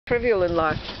trivial in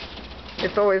life.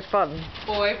 It's always fun.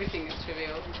 Or everything is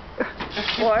trivial.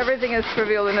 Well, everything is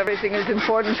trivial and everything is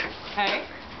important. Hey?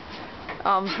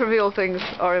 Trivial things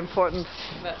are important.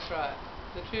 That's right.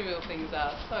 The trivial things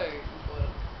are so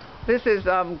important. This is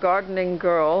gardening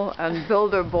girl and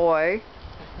builder boy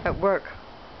at work.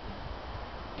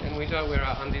 And we don't wear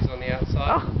our undies on the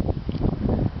outside. Oh.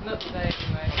 Not today,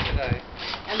 anyway. Not today.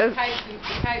 And the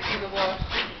cake's in the wash.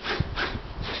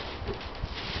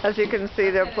 As you can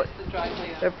see, they're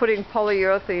putting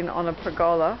polyurethane on a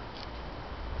pergola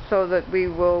so that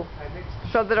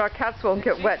our cats won't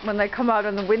get wet when they come out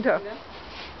in the winter.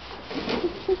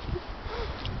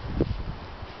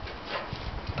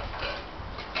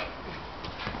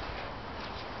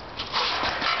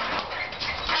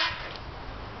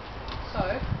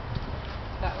 So,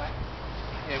 that way.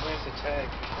 Yeah, where's the tag?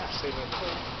 Let's see what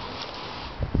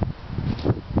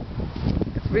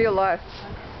It's real life.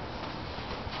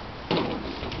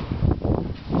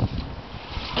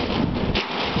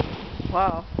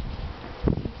 Wow.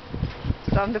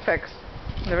 Sound effects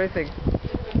and everything.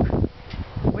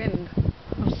 Wind.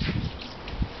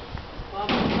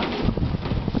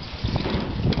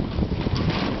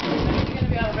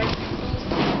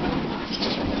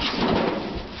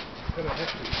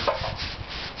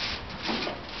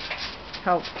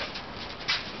 Help.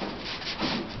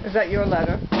 Is that your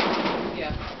ladder?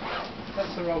 Yeah.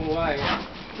 That's the wrong way.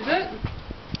 Is it?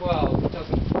 Well, it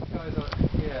doesn't. It goes on.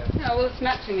 Yeah. No, well, it's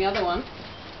matching the other one.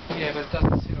 Yeah, but it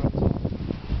doesn't sit on top.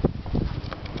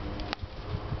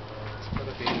 It's got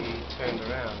to be turned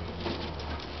around.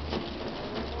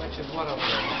 Which is what I'm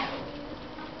doing.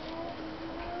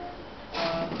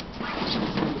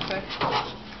 Okay.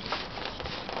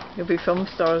 You'll be film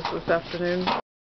stars this afternoon.